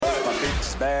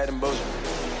bad and bullshit.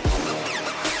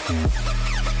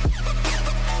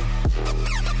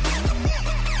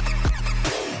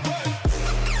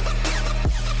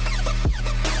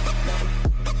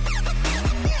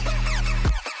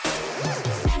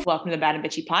 Welcome to the Bad and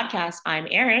Bitchy podcast. I'm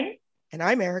Erin. And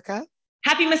I'm Erica.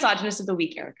 Happy Misogynist of the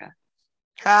Week, Erica.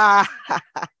 I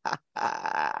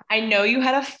know you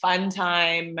had a fun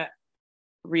time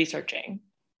researching.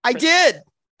 I did.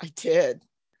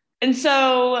 And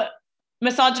so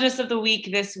Misogynist of the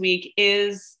Week this week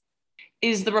is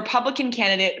the Republican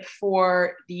candidate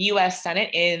for the U.S. Senate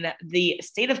in the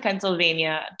state of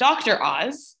Pennsylvania, Dr.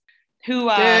 Oz, who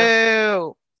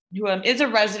is a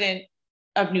resident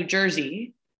of New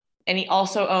Jersey. And he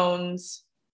also owns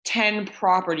 10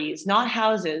 properties, not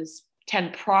houses,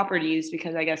 10 properties,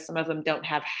 because I guess some of them don't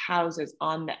have houses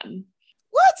on them.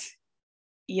 What?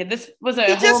 Yeah, this was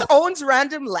He just owns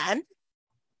random land?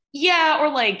 Yeah, or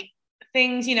like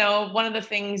things, one of the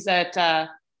things that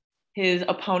his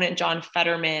opponent, John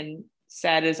Fetterman,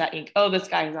 said is that, this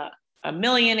guy's a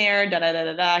millionaire,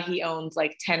 da-da-da-da-da. He owns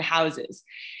like 10 houses.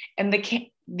 And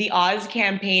the Oz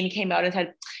campaign came out and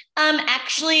said,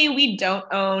 actually, we don't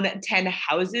own 10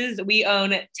 houses. We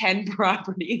own 10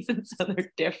 properties. And so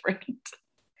they're different.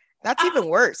 That's even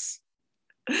worse.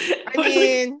 I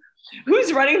mean,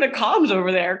 who's running the comms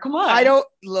over there? Come on. I don't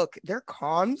look, their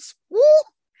comms. Woo!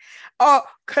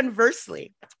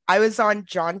 Conversely, I was on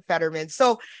John Fetterman.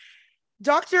 So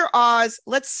Dr. Oz,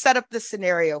 let's set up the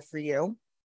scenario for you.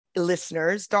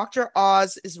 Listeners, Dr.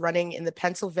 Oz is running in the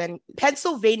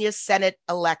Pennsylvania Senate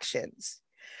elections,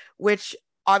 which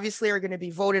obviously are going to be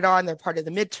voted on. They're part of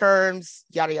the midterms,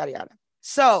 yada, yada, yada.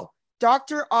 So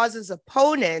Dr. Oz's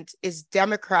opponent is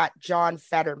Democrat John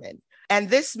Fetterman. And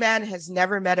this man has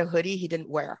never met a hoodie he didn't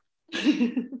wear.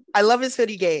 I love his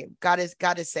hoodie game, gotta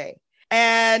say.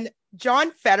 And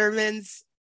John Fetterman's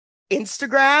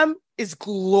Instagram is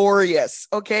glorious,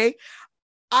 okay?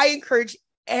 I encourage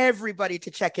everybody to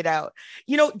check it out.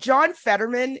 John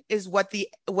Fetterman is what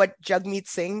Jagmeet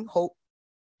Singh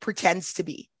pretends to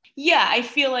be. Yeah, I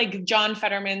feel like John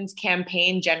Fetterman's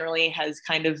campaign generally has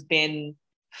kind of been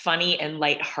funny and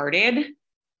lighthearted.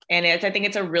 And I think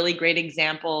it's a really great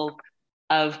example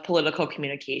of political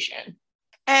communication.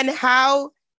 And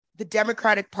how the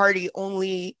Democratic Party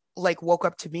only woke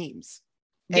up to memes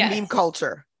and meme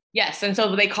culture. Yes, and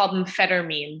so they called them Fetter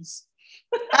memes.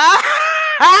 And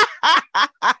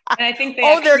I think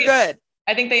they're good.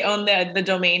 I think they own the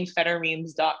domain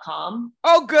fettermemes.com.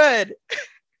 Oh, good.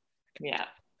 Yeah.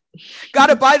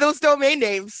 Gotta buy those domain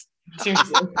names.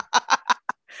 Seriously.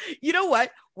 You know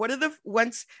what? One of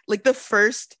the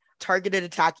first targeted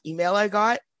attack email I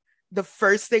got, the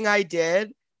first thing I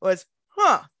did was,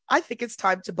 I think it's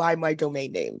time to buy my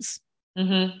domain names.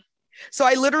 Mm-hmm. So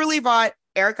I literally bought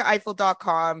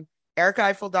ericaeiffel.com,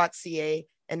 ericaeiffel.ca,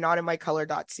 and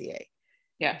notinmycolor.ca.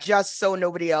 Yeah. Just so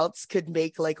nobody else could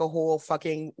make a whole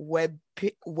fucking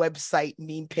website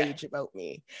meme page about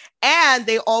me. And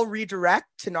they all redirect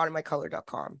to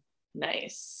notinmycolor.com.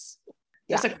 Nice.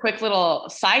 Yeah. Just a quick little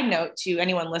side note to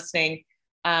anyone listening.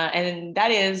 And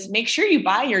that is, make sure you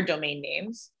buy your domain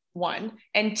names, one.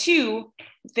 And two,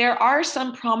 there are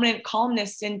some prominent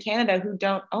columnists in Canada who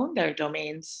don't own their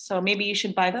domains. So maybe you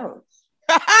should buy those.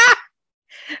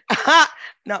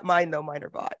 Not mine, though. Mine are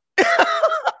bought.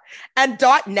 And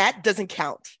 .net doesn't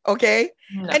count, okay?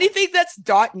 No. Anything that's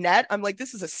 .net, I'm like,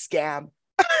 this is a scam.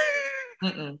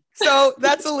 So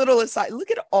that's a little aside. Look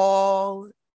at all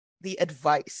the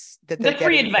advice that they're getting. The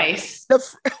free advice.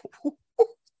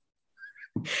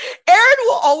 Erin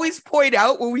will always point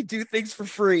out when we do things for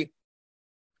free.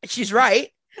 She's right.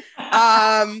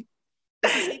 It's the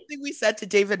same thing we said to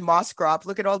David Moskrop.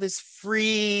 Look at all this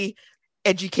free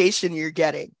education you're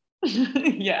getting.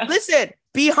 Yeah. Listen,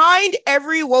 behind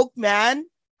every woke man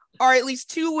are at least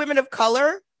two women of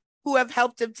color who have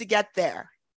helped him to get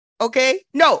there. Okay?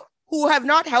 No, who have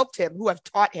not helped him, who have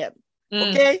taught him.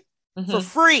 Okay? Mm-hmm. For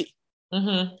free.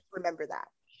 Mm-hmm. Remember that.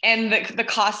 And the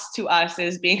cost to us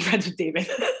is being friends with David.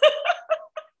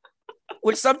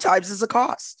 Which sometimes is a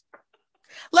cost.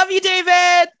 Love you,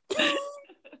 David!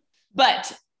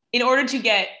 But in order to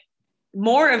get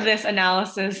more of this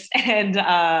analysis and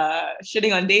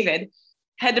shitting on David,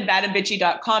 head to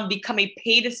badandbitchy.com, become a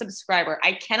paid subscriber.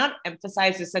 I cannot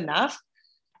emphasize this enough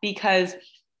because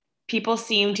people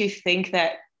seem to think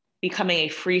that becoming a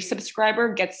free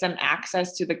subscriber gets them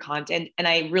access to the content. And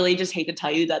I really just hate to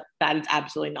tell you that that is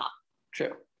absolutely not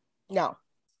true. No,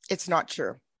 it's not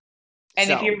true. And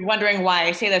if you're wondering why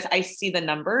I say this, I see the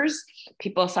numbers.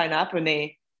 People sign up and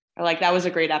they are like, that was a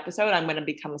great episode. I'm going to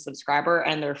become a subscriber,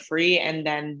 and they're free, and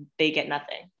then they get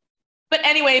nothing. But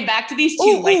anyway, back to these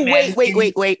two white Oh, men.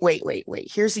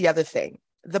 wait. Here's the other thing.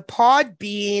 The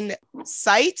Podbean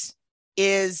site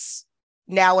is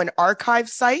now an archive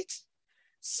site.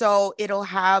 So it'll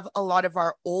have a lot of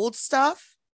our old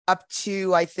stuff up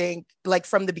to, I think, like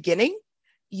from the beginning.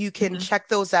 You can check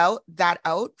that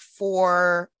out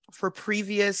for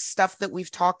previous stuff that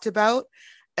we've talked about,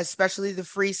 especially the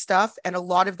free stuff. And a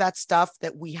lot of that stuff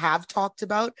that we have talked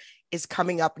about is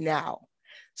coming up now.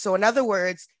 So in other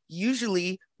words,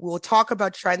 usually we'll talk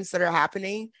about trends that are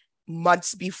happening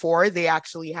months before they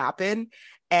actually happen,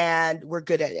 and we're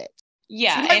good at it.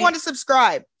 Yeah. So you might want to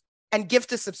subscribe and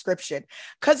gift a subscription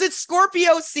because it's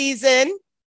Scorpio season.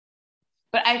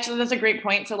 But actually, that's a great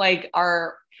point. So like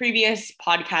our previous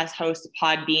podcast host,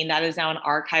 Podbean, that is now an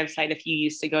archive site. If you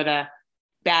used to go to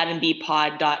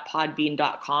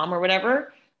badandbpod.podbean.com or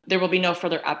whatever, there will be no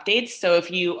further updates. So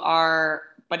if you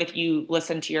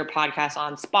listen to your podcast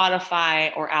on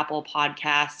Spotify or Apple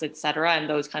Podcasts, et cetera, and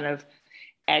those kind of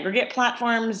aggregate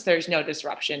platforms, there's no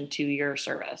disruption to your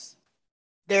service.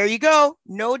 There you go.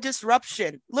 No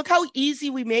disruption. Look how easy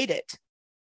we made it.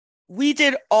 We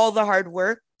did all the hard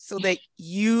work so that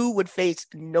you would face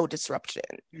no disruption.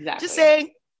 Exactly. Just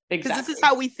saying, because Exactly. this is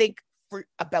how we think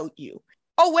about you.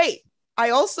 Oh, wait.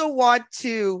 I also want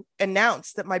to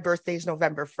announce that my birthday is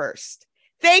November 1st.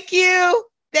 Thank you.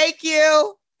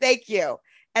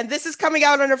 And this is coming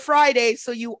out on a Friday,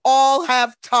 so you all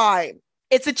have time.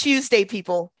 It's a Tuesday,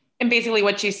 people. And basically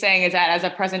what she's saying is that as a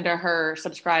present to her,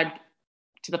 subscribe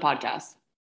to the podcast.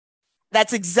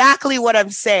 That's exactly what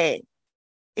I'm saying.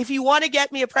 If you want to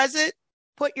get me a present,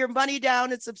 put your money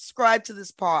down and subscribe to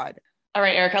this pod. All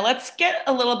right, Erica, let's get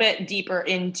a little bit deeper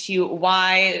into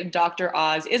why Dr.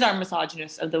 Oz is our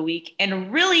misogynist of the week.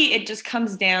 And really, it just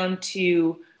comes down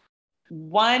to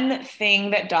one thing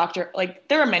that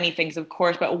there are many things, of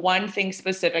course, but one thing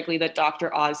specifically that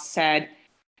Dr. Oz said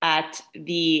at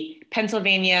the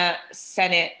Pennsylvania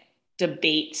Senate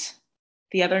debate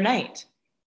the other night.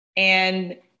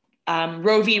 And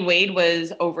Roe v. Wade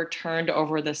was overturned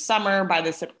over the summer by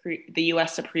the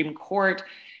U.S. Supreme Court,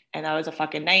 and that was a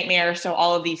fucking nightmare. So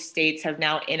all of these states have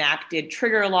now enacted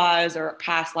trigger laws or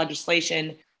passed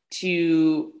legislation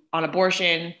on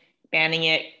abortion, banning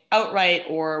it outright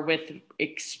or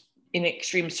in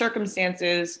extreme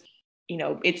circumstances. You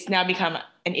know, it's now become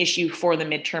an issue for the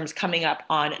midterms coming up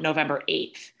on November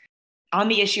 8th. On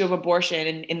the issue of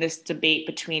abortion, in this debate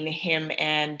between him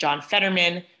and John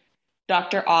Fetterman,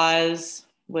 Dr. Oz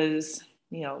was,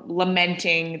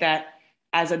 lamenting that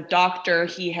as a doctor,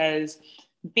 he has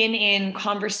been in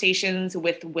conversations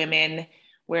with women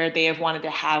where they have wanted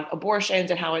to have abortions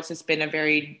and how it's just been a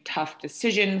very tough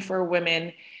decision for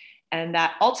women. And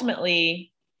that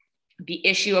ultimately the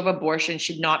issue of abortion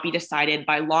should not be decided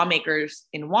by lawmakers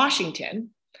in Washington,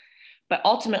 but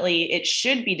ultimately it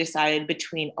should be decided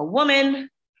between a woman,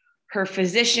 her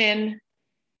physician,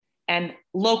 and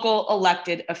local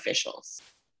elected officials.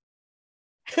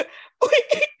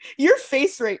 Your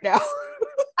face right now.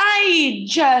 I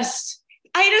just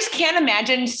can't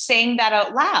imagine saying that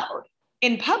out loud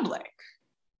in public.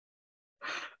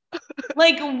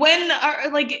 Like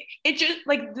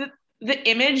the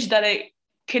image that it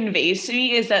conveys to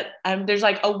me is that there's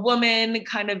like a woman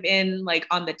kind of in like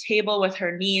on the table with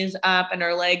her knees up and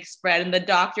her legs spread, and the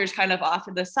doctor's kind of off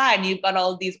to the side, and you've got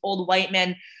all of these old white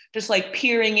men just like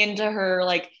peering into her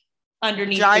like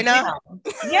underneath vagina.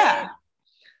 Yeah.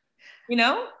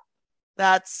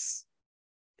 That's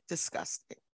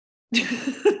disgusting.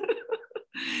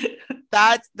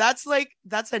 That's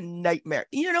a nightmare.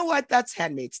 You know what? That's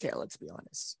Handmaid's Tale, let's be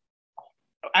honest.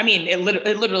 I mean, it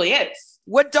literally is.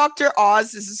 What Dr.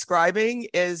 Oz is describing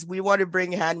is we want to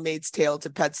bring Handmaid's Tale to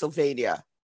Pennsylvania.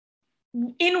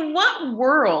 In what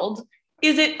world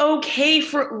is it okay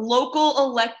for local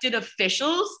elected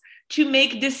officials to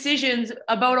make decisions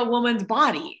about a woman's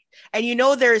body? And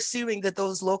they're assuming that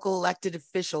those local elected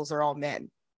officials are all men,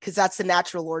 because that's the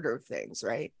natural order of things,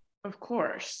 right? Of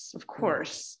course.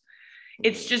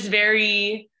 It's just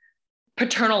very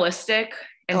paternalistic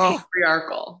and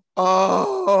patriarchal.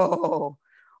 Oh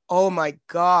my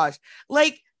gosh.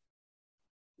 Like,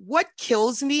 what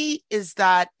kills me is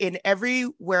that in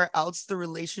everywhere else, the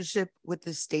relationship with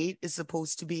the state is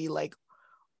supposed to be like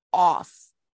off.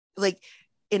 Like,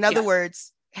 in other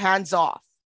words, hands off,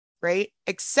 right?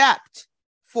 Except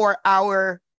for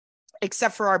our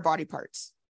body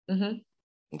parts.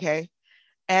 Mm-hmm. Okay.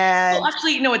 And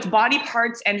actually, no, it's body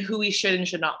parts and who we should and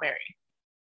should not marry.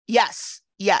 Yes,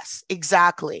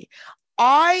 exactly.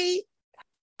 I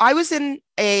was in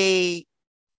a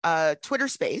Twitter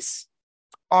space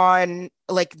on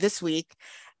like this week,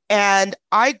 and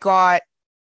I got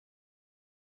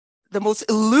the most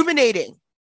illuminating,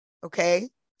 okay,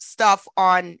 stuff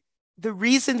on the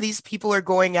reason these people are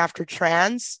going after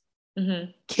trans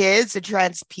kids and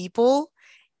trans people.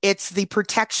 It's the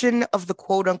protection of the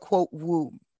quote unquote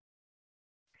womb,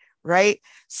 right?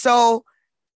 So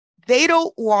they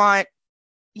don't want,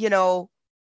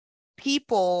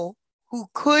 people who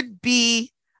could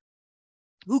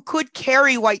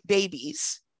carry white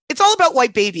babies. It's all about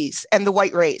white babies and the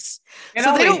white race. It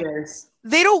so always is.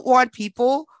 They don't want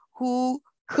people who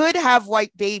could have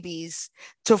white babies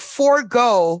to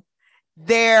forego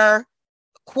their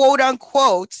quote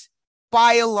unquote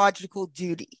biological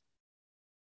duty.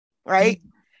 Right.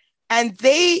 And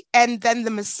then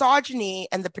the misogyny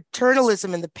and the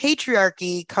paternalism and the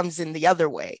patriarchy comes in the other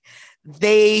way.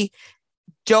 They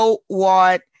don't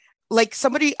want,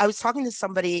 I was talking to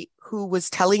somebody who was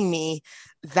telling me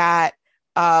that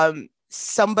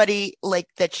somebody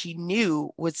that she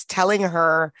knew was telling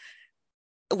her,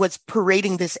 was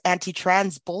parading this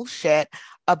anti-trans bullshit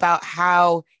about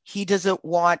how he doesn't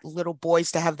want little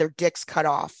boys to have their dicks cut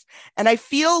off. And I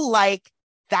feel like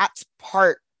that's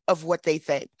part of what they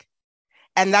think.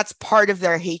 And that's part of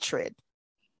their hatred.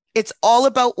 It's all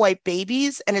about white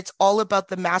babies, and it's all about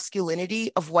the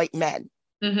masculinity of white men,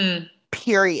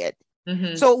 period.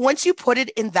 So once you put it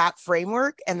in that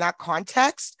framework and that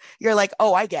context, you're like,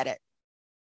 oh, I get it.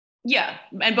 Yeah.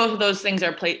 And both of those things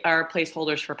are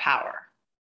placeholders for power.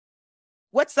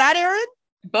 What's that, Aaron?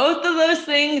 Both of those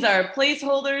things are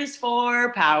placeholders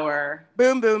for power.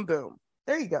 Boom, boom, boom.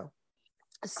 There you go.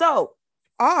 So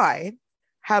I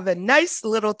have a nice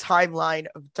little timeline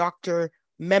of Dr.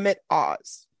 Mehmet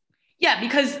Oz. Yeah,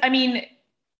 because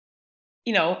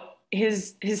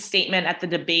his statement at the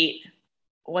debate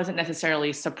wasn't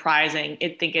necessarily surprising.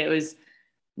 I think it was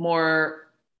more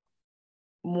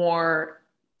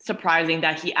surprising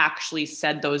that he actually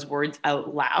said those words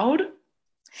out loud.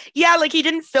 Yeah, he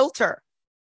didn't filter.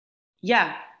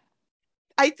 Yeah.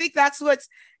 I think that's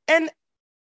and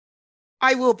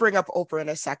I will bring up Oprah in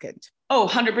a second. Oh,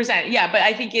 100%. Yeah, but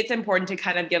I think it's important to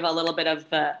kind of give a little bit of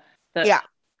the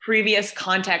previous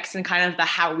context and kind of the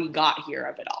how we got here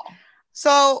of it all.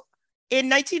 So in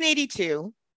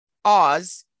 1982,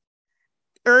 Oz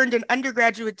earned an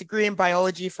undergraduate degree in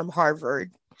biology from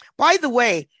Harvard. By the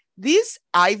way, these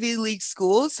Ivy League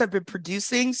schools have been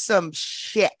producing some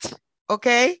shit,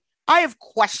 okay? I have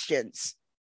questions.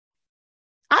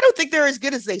 I don't think they're as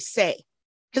good as they say,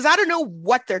 because I don't know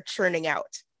what they're churning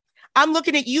out. I'm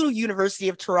looking at you, University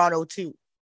of Toronto, too.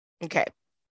 Okay.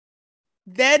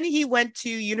 Then he went to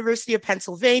University of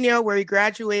Pennsylvania, where he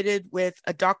graduated with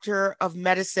a Doctor of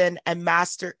Medicine and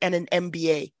Master and an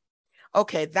MBA.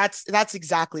 Okay, that's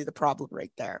exactly the problem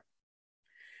right there.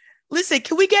 Listen,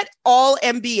 can we get all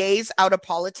MBAs out of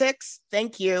politics?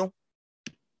 Thank you.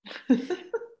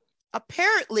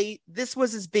 Apparently, this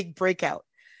was his big breakout.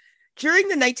 During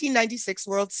the 1996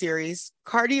 World Series,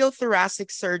 cardiothoracic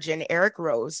surgeon Eric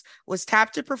Rose was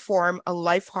tapped to perform a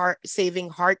life-saving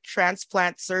heart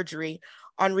transplant surgery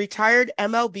on retired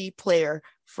MLB player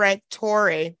Frank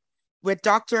Torre, with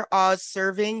Dr. Oz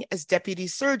serving as deputy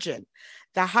surgeon.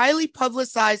 The highly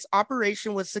publicized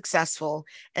operation was successful,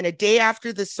 and a day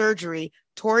after the surgery,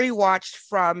 Torre watched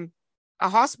from a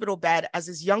hospital bed as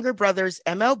his younger brother's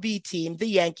MLB team, the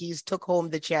Yankees, took home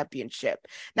the championship.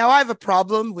 Now, I have a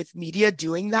problem with media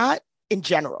doing that in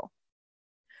general,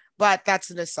 but that's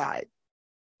an aside.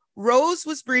 Rose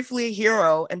was briefly a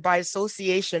hero, and by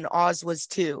association, Oz was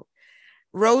too.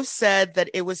 Rose said that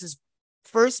it was his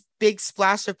first big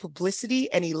splash of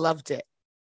publicity, and he loved it.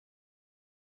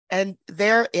 And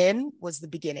therein was the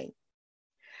beginning.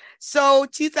 So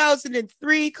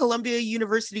 2003, Columbia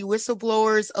University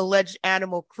whistleblowers alleged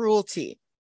animal cruelty.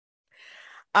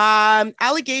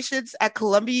 Allegations at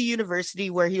Columbia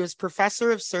University, where he was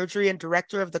professor of surgery and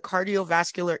director of the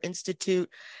Cardiovascular Institute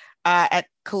at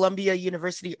Columbia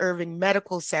University Irving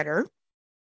Medical Center.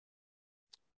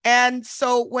 And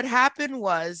so what happened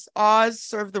was Oz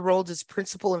served the role as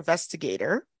principal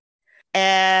investigator,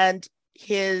 and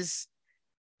his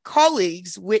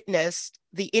colleagues witnessed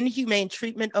the inhumane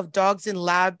treatment of dogs in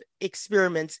lab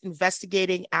experiments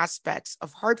investigating aspects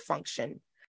of heart function.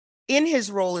 In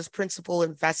his role as principal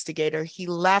investigator, he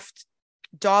left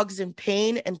dogs in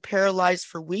pain and paralyzed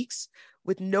for weeks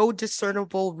with no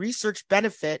discernible research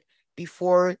benefit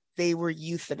before they were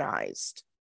euthanized.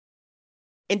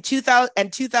 In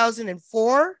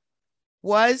 2004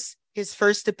 was his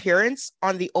first appearance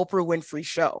on the Oprah Winfrey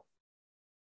Show.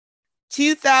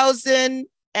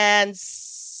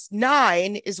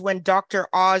 2009 is when Dr.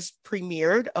 Oz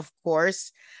premiered, of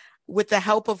course, with the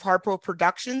help of Harpo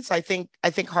Productions. I think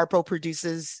Harpo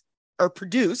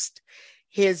produced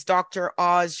his Dr.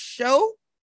 Oz show,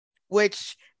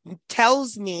 which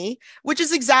tells me, which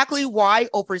is exactly why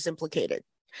Oprah's implicated.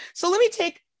 So let me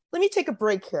take a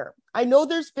break here. I know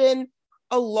there's been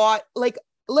a lot, like,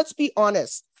 let's be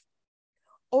honest.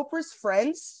 Oprah's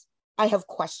friends, I have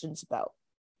questions about.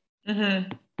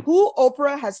 Mm-hmm. Who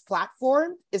Oprah has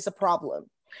platformed is a problem.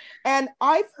 And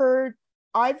I've heard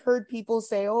people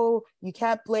say, oh, you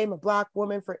can't blame a Black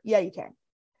woman for, yeah, you can.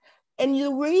 And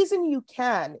the reason you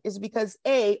can is because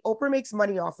A, Oprah makes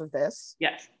money off of this.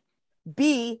 Yes.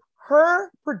 B,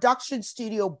 her production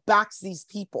studio backs these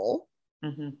people.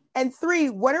 Mm-hmm. And 3,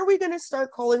 when are we going to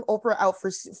start calling Oprah out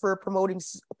for promoting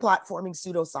platforming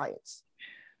pseudoscience?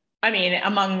 I mean,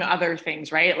 among other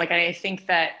things, right? Like, I think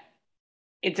that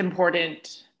it's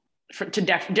important to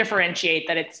differentiate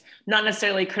that it's not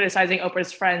necessarily criticizing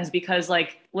Oprah's friends because,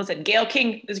 like, listen, Gayle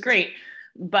King is great,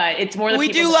 but it's more we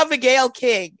do love a Gayle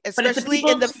King, especially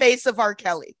in the face of R.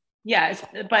 Kelly. Yeah,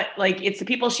 but like, it's the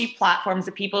people she platforms,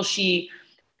 the people she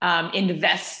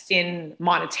invests in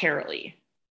monetarily,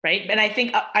 right? And I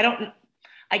think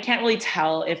I can't really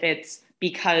tell if it's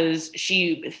because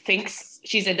she thinks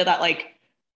she's into that, like,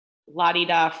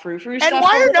 la-di-da frou-frou stuff. And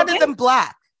why are none of them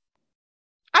Black?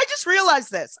 I just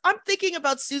realized this. I'm thinking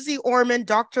about Susie Orman,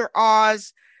 Dr.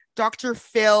 Oz, Dr.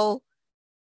 Phil.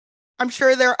 I'm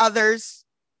sure there are others.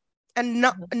 And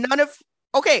none of,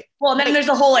 okay. Well, and then there's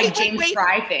the whole, like, James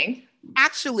Fry thing.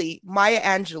 Actually, Maya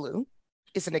Angelou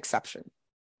is an exception.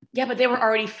 Yeah, but they were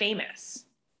already famous.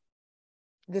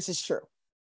 This is true.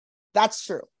 That's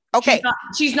true. Okay.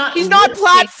 She's not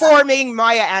platforming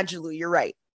Maya Angelou. You're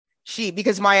right.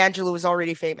 Because Maya Angelou was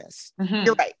already famous. Mm-hmm.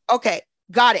 You're right. Okay.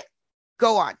 Got it.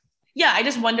 Go on. Yeah, I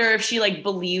just wonder if she, like,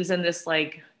 believes in this,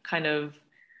 like, kind of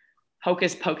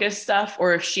hocus pocus stuff,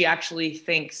 or if she actually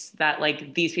thinks that,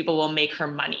 like, these people will make her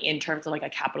money in terms of, like, a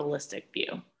capitalistic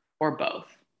view, or both.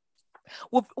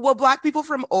 Well, Black people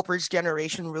from Oprah's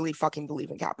generation really fucking believe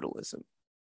in capitalism.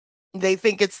 They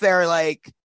think it's their,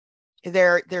 like,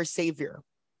 their savior.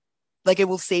 Like, it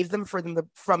will save them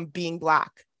from being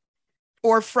Black,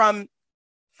 or from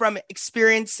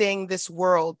experiencing this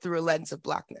world through a lens of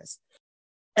Blackness.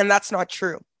 And that's not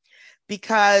true,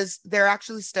 because there are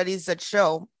actually studies that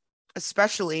show,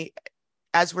 especially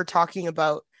as we're talking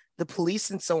about the police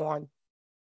and so on,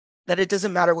 that it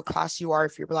doesn't matter what class you are.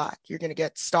 If you're Black, you're going to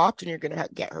get stopped and you're going to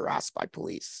get harassed by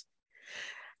police.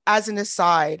 As an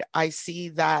aside, I see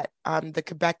that the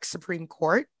Quebec Supreme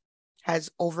Court has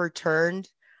overturned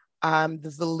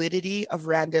the validity of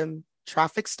random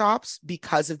traffic stops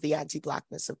because of the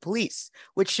anti-Blackness of police,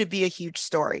 which should be a huge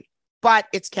story. But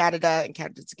it's Canada, and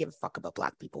Canada doesn't give a fuck about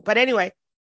Black people. But anyway,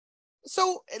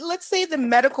 so let's say the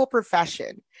medical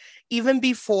profession, even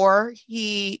before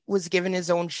he was given his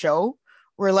own show,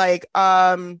 were like,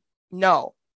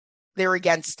 no, they're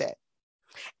against it.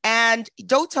 And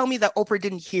don't tell me that Oprah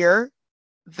didn't hear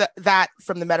that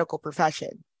from the medical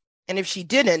profession. And if she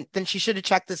didn't, then she should have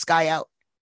checked this guy out,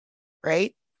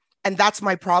 right? And that's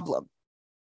my problem.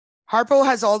 Harpo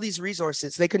has all these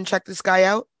resources. They couldn't check this guy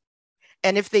out.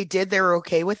 And if they did, they were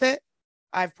okay with it.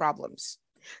 I have problems.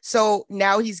 So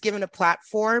now he's given a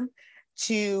platform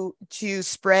to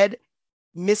spread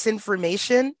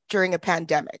misinformation during a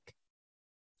pandemic.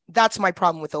 That's my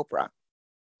problem with Oprah.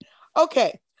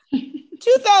 Okay.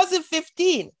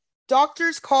 2015,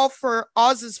 doctors call for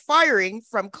Oz's firing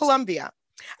from Columbia.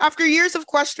 After years of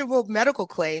questionable medical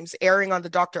claims airing on the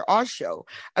Dr. Oz show,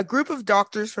 a group of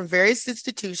doctors from various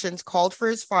institutions called for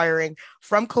his firing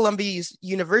from Columbia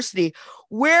University,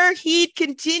 where he'd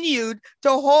continued to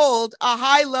hold a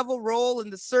high-level role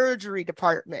in the surgery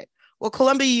department. Well,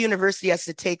 Columbia University has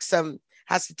to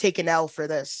take an L for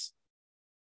this.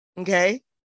 Okay?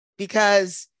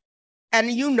 Because, and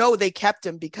they kept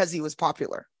him because he was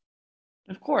popular.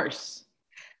 Of course.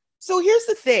 So here's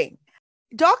the thing.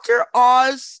 Dr.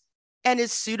 Oz and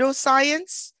his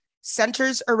pseudoscience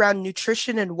centers around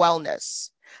nutrition and wellness.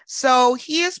 So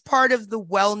he is part of the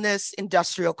wellness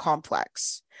industrial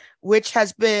complex, which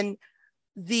has been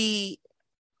the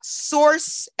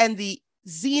source and the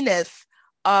zenith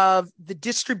of the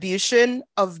distribution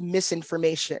of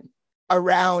misinformation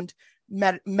around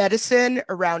medicine,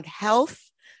 around health,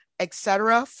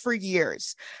 etc. for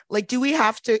years. Like, do we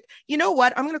have to, you know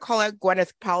what? I'm going to call out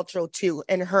Gwyneth Paltrow too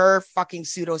and her fucking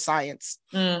pseudoscience.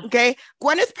 Okay.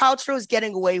 Gwyneth Paltrow is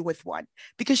getting away with one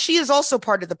because she is also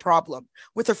part of the problem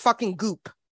with her fucking goop.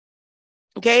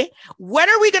 Okay. When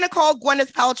are we going to call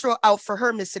Gwyneth Paltrow out for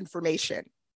her misinformation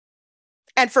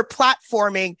and for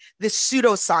platforming this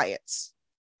pseudoscience?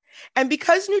 And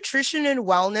because nutrition and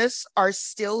wellness are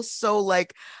still so,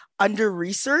 like,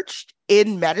 under-researched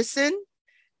in medicine,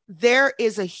 there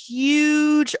is a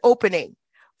huge opening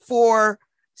for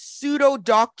pseudo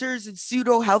doctors and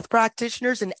pseudo health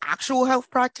practitioners and actual health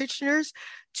practitioners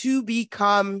to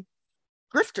become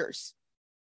grifters.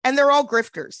 And they're all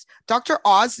grifters. Dr.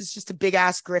 Oz is just a big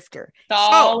ass grifter. It's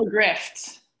all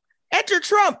grift. Enter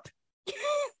Trump.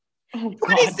 Oh,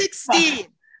 2016.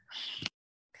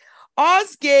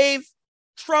 Oz gave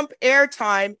Trump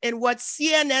airtime in what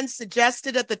CNN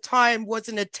suggested at the time was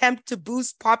an attempt to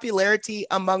boost popularity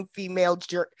among female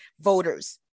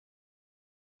voters.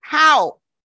 How?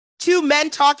 Two men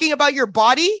talking about your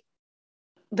body?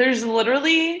 There's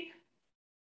literally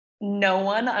no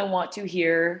one I want to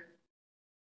hear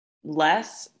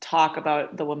less talk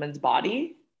about the woman's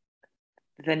body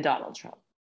than Donald Trump.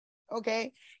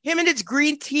 Okay. Him and his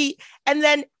green tea, and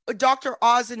then Dr.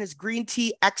 Oz and his green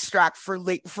tea extract for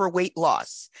weight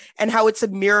loss and how it's a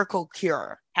miracle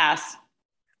cure. Pass.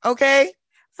 Okay.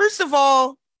 First of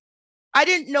all, I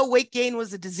didn't know weight gain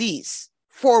was a disease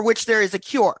for which there is a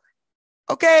cure.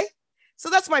 Okay. So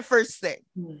that's my first thing.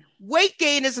 Weight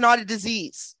gain is not a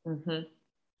disease.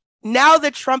 Now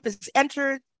that Trump has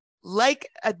entered, like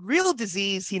a real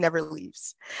disease, he never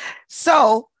leaves.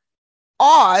 So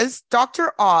Oz,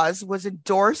 Dr. Oz, was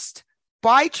endorsed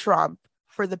by Trump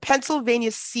for the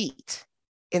Pennsylvania seat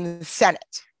in the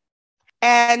Senate.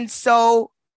 And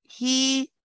so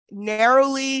he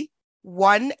narrowly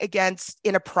won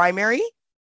in a primary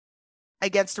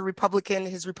against his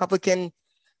Republican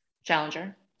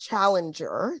challenger.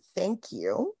 Thank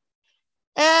you.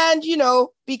 And,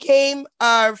 became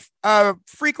a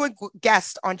frequent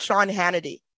guest on Sean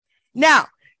Hannity. Now,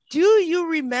 do you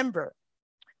remember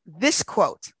this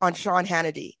quote on Sean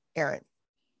Hannity, Erin?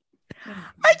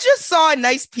 I just saw a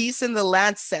nice piece in the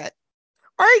Lancet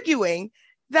arguing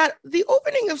that the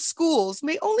opening of schools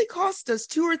may only cost us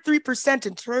 2 or 3%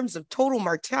 in terms of total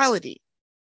mortality,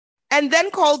 and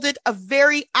then called it a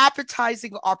very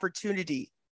appetizing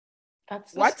opportunity.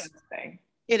 That's disgusting.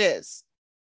 It is.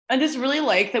 I just really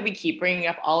like that we keep bringing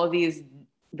up all of these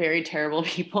very terrible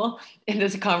people in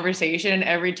this conversation.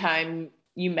 Every time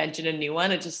you mention a new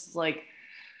one, it's just like,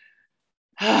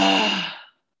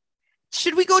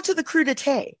 should we go to the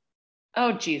crudité?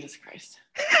 Oh, Jesus Christ.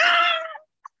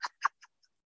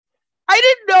 I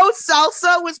didn't know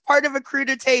salsa was part of a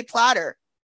crudité platter.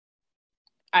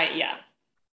 Yeah.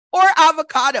 Or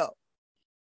avocado.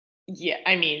 Yeah,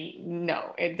 I mean,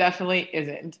 no, it definitely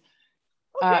isn't.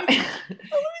 Okay. Let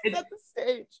me set the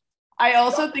stage. I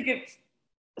also think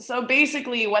so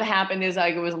basically what happened is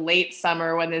it was late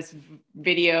summer when this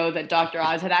video that Dr.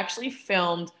 Oz had actually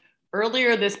filmed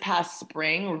earlier this past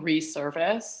spring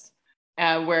resurfaced,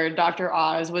 where Dr.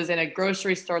 Oz was in a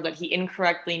grocery store that he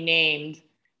incorrectly named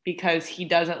because he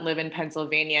doesn't live in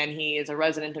Pennsylvania and he is a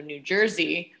resident of New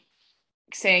Jersey,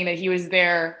 saying that he was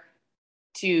there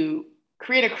to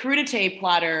create a crudité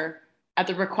platter at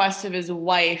the request of his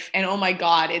wife. And oh my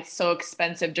God, it's so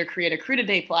expensive to create a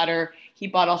crudité platter. He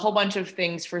bought a whole bunch of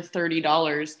things for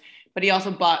 $30, but he also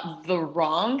bought the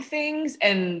wrong things.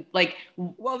 And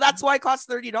well, that's why it costs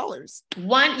 $30.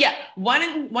 One,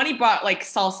 he bought like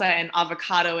salsa and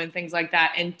avocado and things like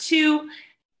that. And two,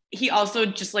 he also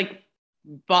just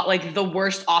bought the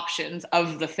worst options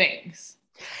of the things.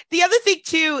 The other thing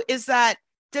too is that,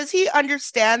 does he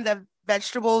understand that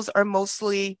vegetables are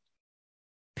mostly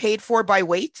paid for by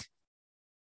weight?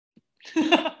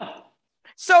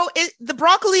 So the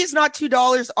broccoli is not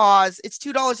 $2, Oz. It's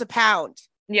 $2 a pound.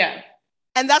 Yeah.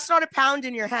 And that's not a pound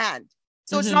in your hand.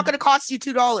 So it's not going to cost you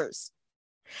 $2.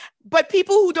 But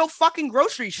people who don't fucking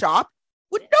grocery shop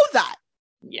would know that.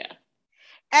 Yeah.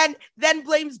 And then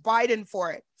blames Biden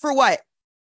for it. For what?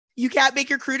 You can't make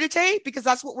your crudité because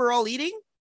that's what we're all eating?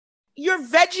 Your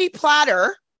veggie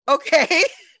platter, okay?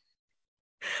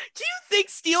 Do you think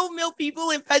steel mill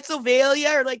people in Pennsylvania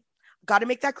are got to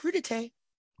make that crudité?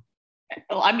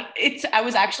 Well, I mean, I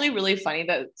was actually really funny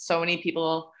that so many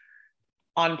people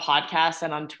on podcasts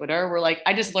and on Twitter were like,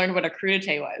 I just learned what a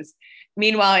crudité was.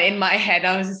 Meanwhile, in my head,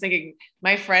 I was just thinking,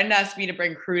 my friend asked me to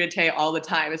bring crudité all the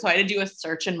time. So I had to do a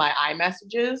search in my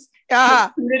iMessages.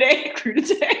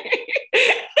 Crudité.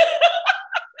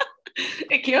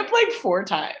 It came up 4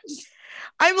 times.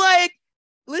 I'm like,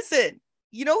 listen,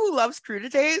 you know who loves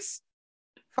crudités?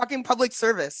 Fucking public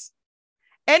service.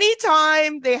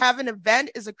 Anytime they have an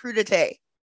event is a crudité.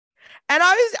 And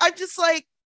I'm just like,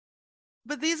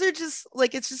 but these are just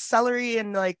it's just celery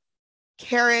and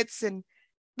carrots, and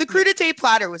the crudité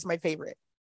platter was my favorite.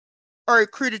 Or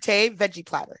crudité veggie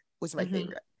platter was my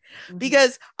favorite.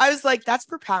 Because I was like, that's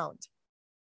per pound.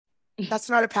 That's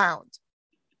not a pound.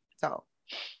 So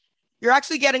you're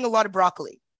actually getting a lot of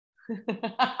broccoli.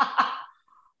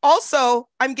 Also,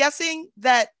 I'm guessing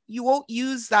that you won't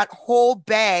use that whole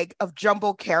bag of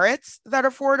jumbo carrots that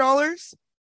are $4.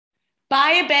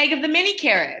 Buy a bag of the mini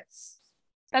carrots.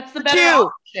 That's the For better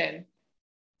two. option.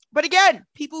 But again,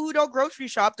 people who don't grocery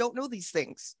shop don't know these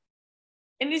things.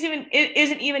 And it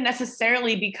isn't even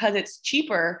necessarily because it's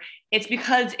cheaper. It's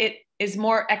because it is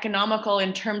more economical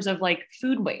in terms of like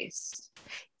food waste.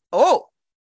 Oh,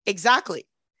 exactly.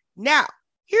 Now,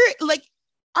 here, like,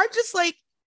 I'm just like,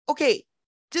 okay,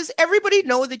 does everybody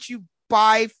know that you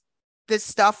buy this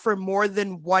stuff for more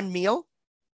than one meal?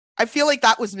 I feel like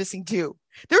that was missing too.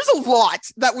 There's a lot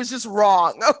that was just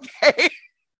wrong. Okay.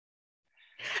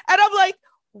 And I'm like,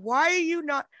 why are you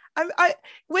not?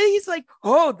 When he's like,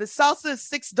 oh, the salsa is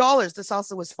 $6. The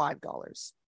salsa was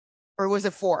 $5. Or was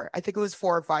it $4? I think it was $4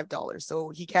 or $5. So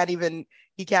he can't even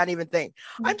think.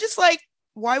 I'm just like,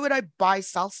 why would I buy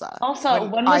salsa? Also,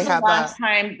 when was the last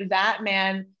time that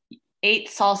man ate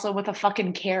salsa with a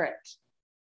fucking carrot?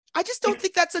 I just don't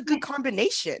think that's a good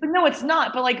combination. But no, it's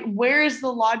not. But like, where is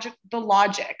the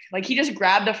logic? Like, he just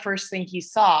grabbed the first thing he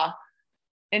saw,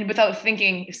 and without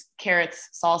thinking, carrots,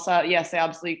 salsa, yes, they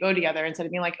absolutely go together. Instead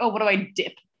of being like, oh, what do I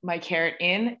dip my carrot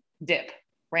in? Dip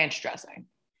ranch dressing.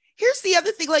 Here's the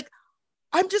other thing. Like,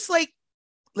 I'm just like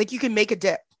you can make a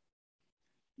dip.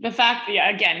 The fact, yeah,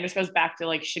 again, this goes back to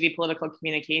like shitty political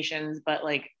communications, but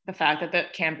like the fact that the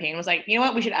campaign was like, you know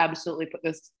what, we should absolutely put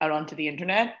this out onto the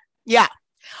internet. Yeah.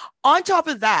 On top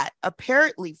of that,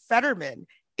 apparently Fetterman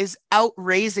is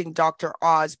outraising Dr.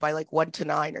 Oz by like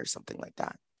 1-9 or something like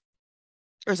that.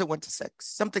 Or is it 1-6?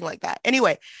 Something like that.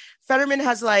 Anyway, Fetterman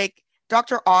has like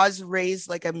Dr. Oz raised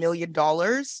like $1 million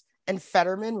and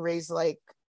Fetterman raised like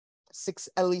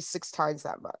at least 6 times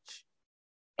that much.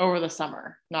 Over the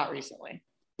summer, not recently.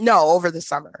 No, over the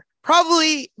summer.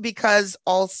 Probably because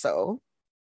also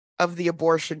of the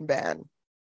abortion ban.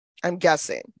 I'm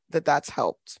guessing that that's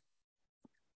helped.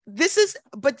 This is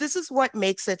what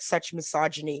makes it such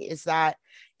misogyny, is that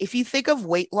if you think of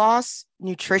weight loss,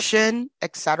 nutrition,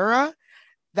 etc.,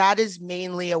 that is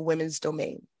mainly a women's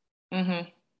domain. Mm-hmm.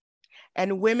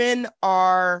 And women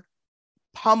are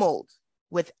pummeled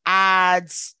with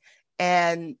ads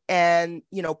and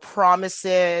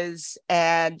promises,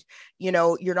 and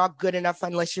you're not good enough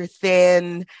unless you're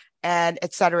thin, and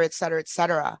et cetera, et cetera, et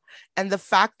cetera. And the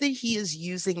fact that he is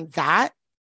using that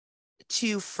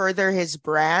to further his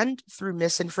brand through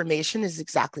misinformation is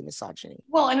exactly misogyny.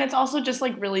 Well, and it's also just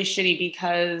like really shitty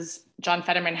because John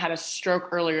Fetterman had a stroke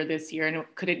earlier this year and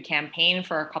couldn't campaign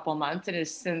for a couple months, and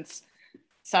is since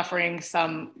suffering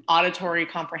some auditory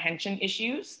comprehension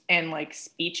issues and like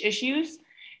speech issues.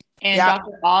 And yeah.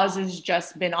 Dr. Oz has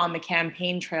just been on the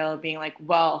campaign trail being like,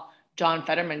 well, John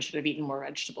Fetterman should have eaten more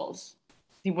vegetables.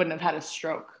 He wouldn't have had a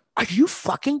stroke. Are you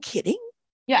fucking kidding?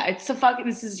 Yeah,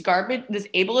 this is garbage, this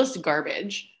ableist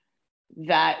garbage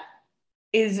that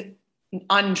is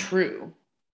untrue.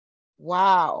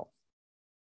 Wow.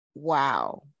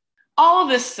 All of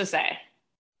this to say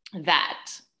that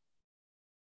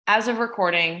as of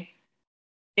recording,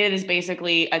 it is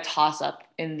basically a toss-up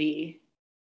in the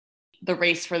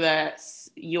race for the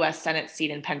U.S. Senate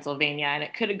seat in Pennsylvania, and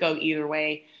it could go either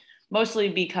way, mostly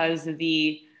because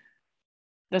the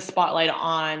spotlight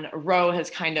on Roe has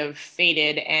kind of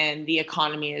faded, and the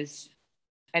economy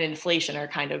and inflation are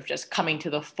kind of just coming to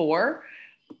the fore.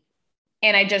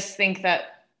 And I just think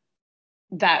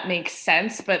that makes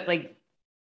sense, but like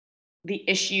the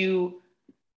issue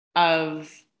of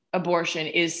abortion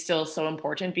is still so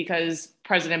important because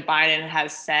President Biden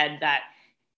has said that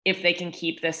if they can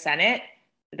keep the Senate,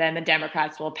 then the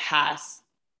Democrats will pass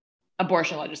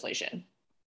abortion legislation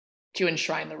to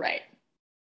enshrine the right.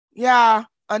 Yeah,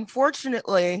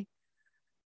 unfortunately.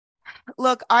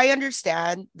 Look, I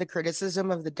understand the criticism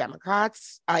of the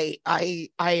Democrats. I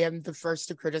am the first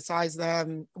to criticize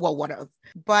them. Well, one of,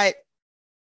 but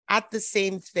at the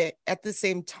same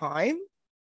time,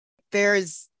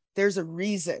 there's a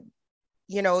reason.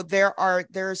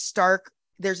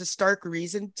 There's a stark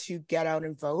reason to get out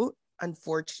and vote,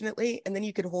 unfortunately, and then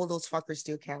you can hold those fuckers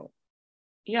to account.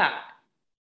 Yeah.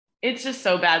 It's just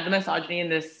so bad. The misogyny in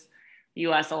this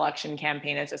US election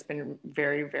campaign has just been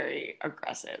very, very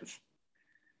aggressive.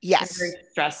 Yes. Very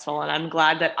stressful. And I'm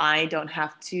glad that I don't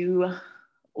have to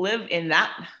live in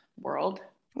that world.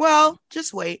 Well,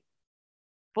 just wait.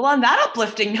 Well, on that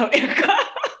uplifting note, Erica.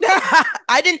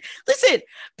 I didn't listen.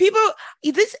 People,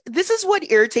 this is what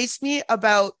irritates me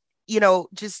about,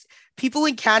 just people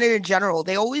in Canada in general.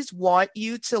 They always want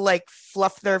you to like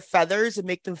fluff their feathers and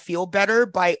make them feel better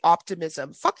by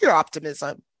optimism. Fuck your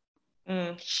optimism.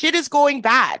 Shit is going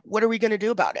bad. What are we going to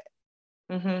do about it?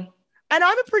 Mm-hmm. And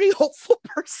I'm a pretty hopeful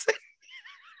person.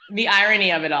 The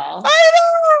irony of it all. I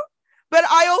know. But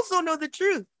I also know the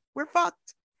truth. We're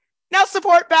fucked. Now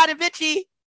support Bad and Bitchy.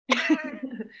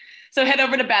 So head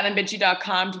over to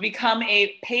badandbitchy.com to become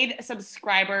a paid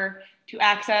subscriber to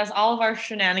access all of our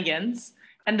shenanigans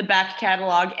and the back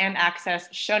catalog and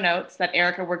access show notes that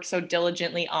Erica works so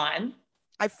diligently on.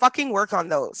 I fucking work on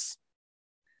those.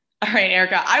 All right,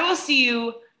 Erica, I will see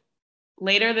you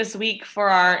later this week for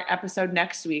our episode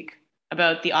next week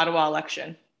about the Ottawa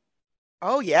election.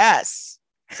 Oh, yes.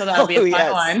 So that'll be a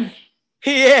fun one.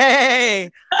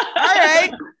 Yay. All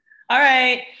right. All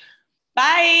right.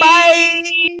 Bye.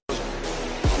 Bye.